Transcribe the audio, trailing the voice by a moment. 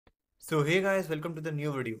So hey guys, welcome to the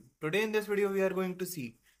new video. Today in this video we are going to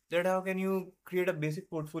see that how can you create a basic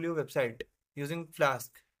portfolio website using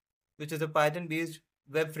Flask, which is a Python based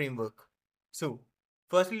web framework. So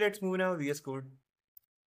firstly let's move in our VS Code.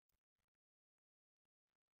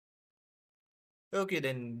 Okay,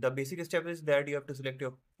 then the basic step is that you have to select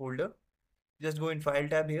your folder. Just go in File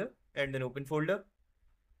tab here and then open folder.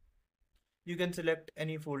 You can select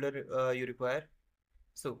any folder you require.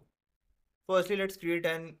 So firstly let's create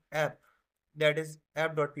an app, that is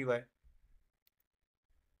app.py,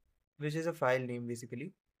 which is a file name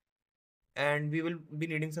basically. And we will be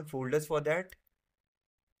needing some folders for that.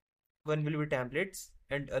 One will be templates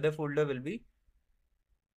and other folder will be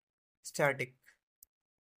static.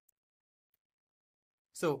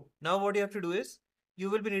 So now what you have to do is you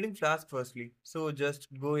will be needing Flask firstly. So just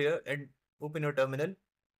go here and open your terminal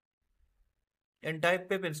and type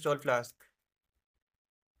pip install Flask.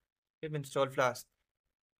 Pip install Flask.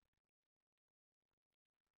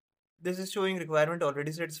 This is showing requirement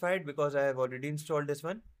already satisfied because I have already installed this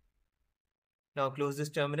one. Now close this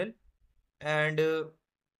terminal and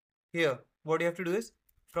here what you have to do is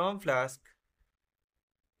from Flask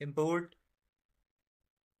import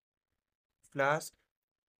Flask.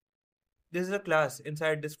 This is a class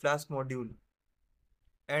inside this Flask module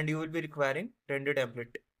and you will be requiring render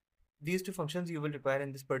template. These two functions you will require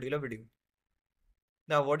in this particular video.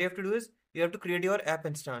 Now what you have to do is you have to create your app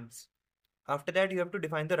instance. After that you have to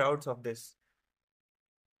define the routes of this.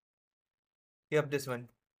 Yep, this one.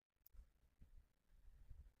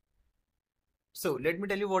 So let me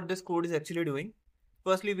tell you what this code is actually doing.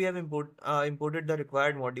 Firstly, we have imported the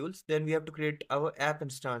required modules. Then we have to create our app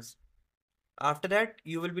instance. After that,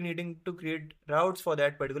 you will be needing to create routes for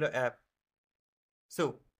that particular app.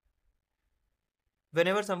 So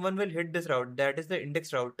whenever someone will hit this route, that is the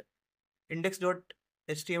index route,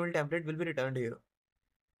 index.html template will be returned here.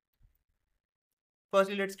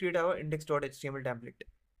 Firstly, let's create our index.html template.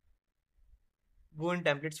 Go in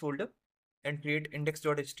templates folder and create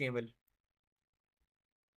index.html.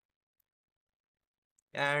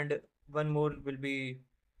 And one more will be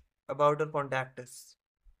about or contact us.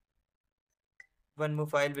 One more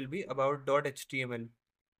file will be about.html.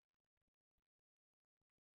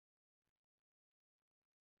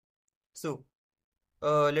 So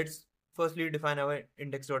let's firstly define our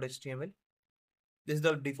index.html. This is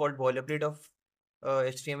the default boilerplate of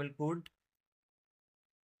HTML code.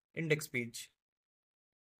 Index page.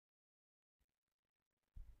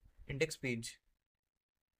 Index page.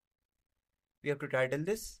 We have to title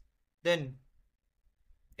this. Then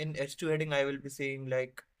in H2 heading, I will be saying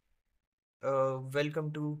like,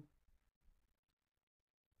 welcome to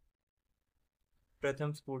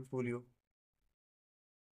Pratham's portfolio.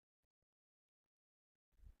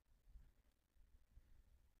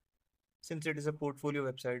 Since it is a portfolio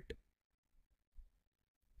website.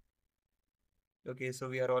 Okay, so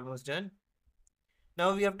we are almost done.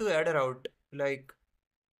 Now we have to add a route. Like,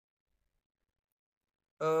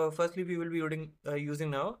 firstly we will be using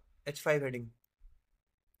now H5 heading,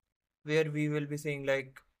 where we will be saying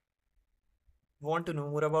like, want to know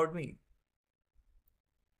more about me.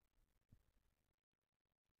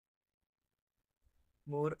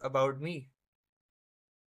 More about me.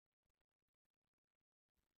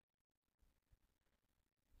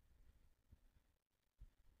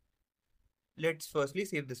 Let's firstly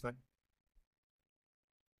save this one.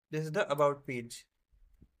 This is the about page.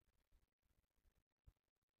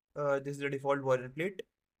 This is the default boilerplate.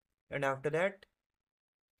 And after that,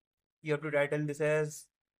 you have to title this as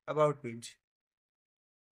about page.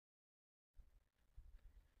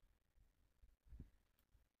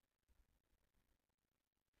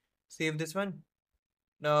 Save this one.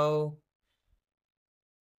 Now,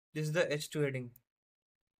 this is the H2 heading.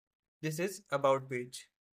 This is about page.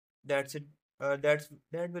 That's it. That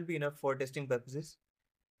will be enough for testing purposes.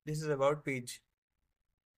 This is about page.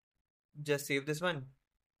 Just save this one.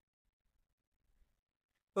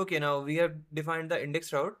 Okay, now we have defined the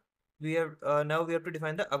index route. Now we have to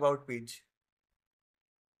define the about page.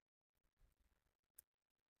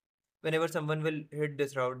 Whenever someone will hit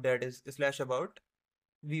this route, that is /about,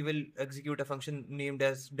 we will execute a function named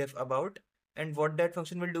as def about, and what that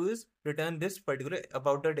function will do is return this particular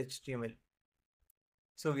about.html.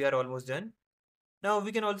 So we are almost done. Now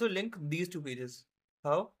we can also link these two pages.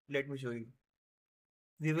 How? Let me show you.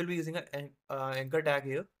 We will be using an anchor tag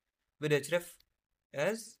here with href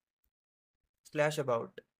as /about.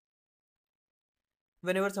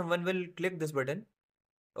 Whenever someone will click this button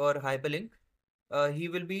or hyperlink, he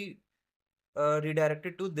will be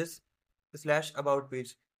redirected to this /about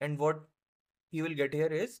page, and what he will get here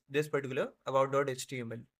is this particular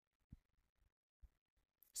about.html.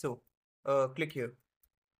 So click here.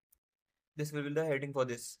 This will be the heading for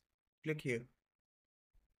this. Click here.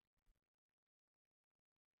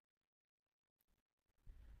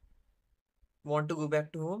 Want to go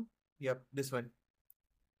back to home? Yep, this one.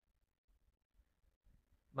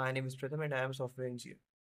 My name is Pratham and I am a software engineer.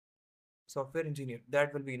 Software engineer.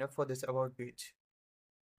 That will be enough for this about page.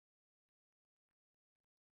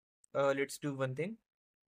 Let's do one thing.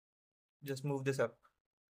 Just move this up.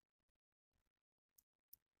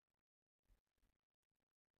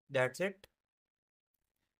 That's it.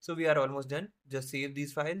 So we are almost done. Just save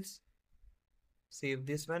these files. Save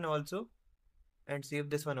this one also. And save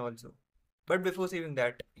this one also. But before saving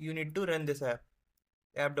that, you need to run this app.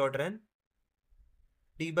 App.run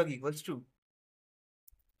debug equals true.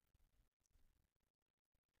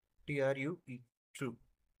 TRUE true.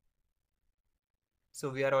 So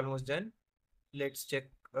we are almost done. Let's check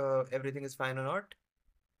everything is fine or not.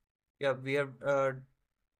 Yeah, we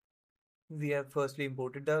have firstly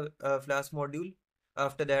imported the Flask module.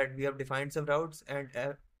 After that, we have defined some routes and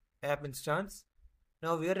app instance.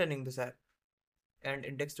 Now we are running this app, and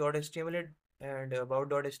index.html and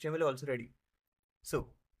about.html also ready. So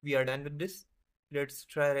we are done with this. Let's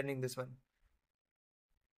try running this one.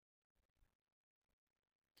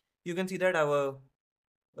 You can see that our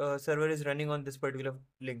server is running on this particular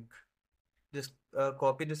link. Just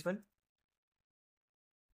copy this one.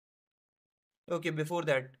 Okay, before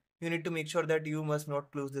that, you need to make sure that you must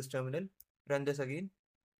not close this terminal. Run this again.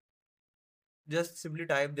 Just simply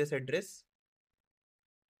type this address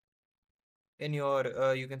in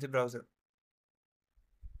your, you can say, browser.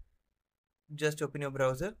 Just open your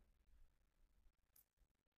browser.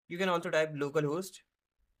 You can also type localhost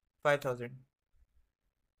 5000.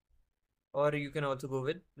 Or you can also go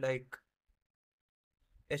with like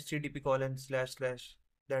http://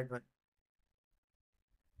 that one.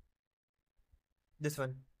 This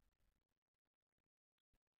one.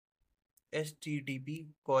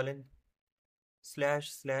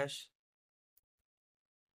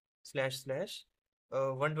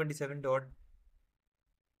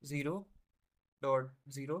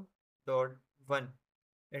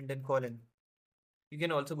 and then colon. You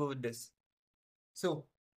can also go with this. So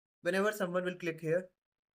whenever someone will click here,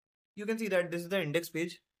 you can see that this is the index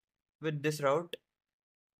page with this route.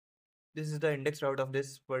 This is the index route of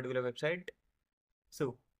this particular website.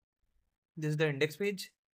 So this is the index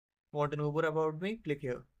page. Want to know more about me? Click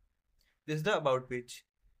here. This is the about page.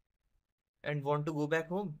 And want to go back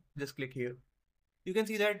home? Just click here. You can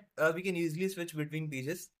see that we can easily switch between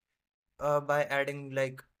pages by adding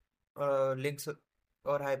like links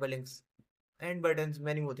or hyperlinks and buttons,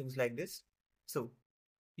 many more things like this. So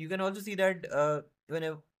you can also see that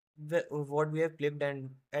whenever what we have clicked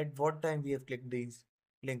and at what time we have clicked these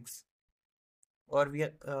links, or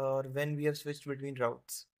when we have switched between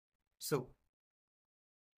routes. So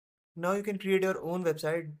now you can create your own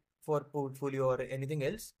website for portfolio or anything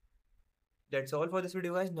else. That's all for this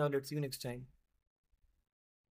video, guys. Now let's see you next time.